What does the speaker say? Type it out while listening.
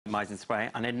spray,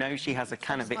 and I know she has a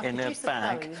can of it in her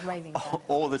bag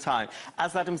all the time.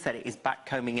 As Adam said, it is back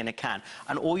combing in a can,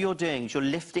 and all you're doing is you're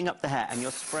lifting up the hair and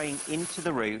you're spraying into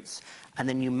the roots, and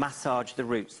then you massage the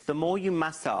roots. The more you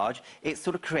massage, it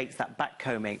sort of creates that back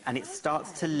combing, and it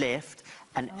starts to lift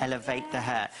and elevate the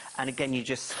hair. And again, you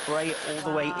just spray it all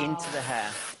the way into the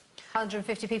hair.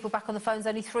 150 people back on the phones,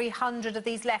 only 300 of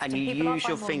these left. And you use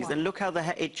your fingers, and look how the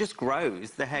hair, it just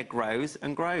grows. The hair grows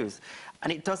and grows.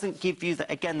 And it doesn't give you,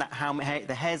 again, that hair,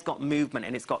 the hair's got movement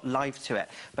and it's got life to it,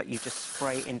 but you just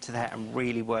spray into the hair and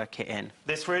really work it in.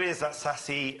 This really is that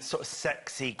sassy, sort of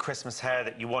sexy Christmas hair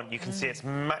that you want. You can see it's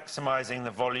maximising the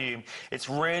volume. It's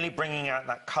really bringing out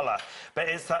that colour. But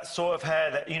it's that sort of hair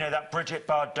that, you know, that Brigitte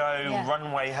Bardot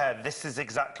runway hair. This is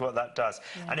exactly what that does.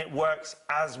 And it works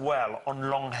as well on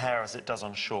long hair as it does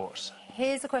on short.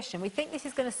 Here's a question. We think this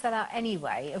is going to sell out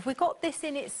anyway. Have we got this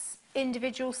in its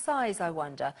individual size, I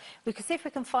wonder? We can see if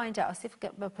we can find out. I'll see if we can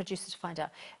get my producer to find out.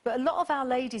 But a lot of our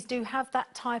ladies do have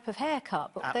that type of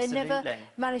haircut, but they never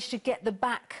manage to get the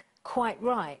back quite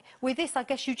right. With this, I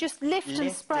guess you just lift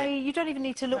and spray. You don't even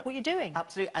need to look what you're doing.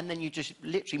 Absolutely. And then you just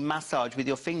literally massage with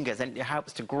your fingers, and it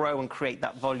helps to grow and create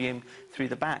that volume through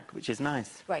the back, which is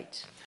nice. Great.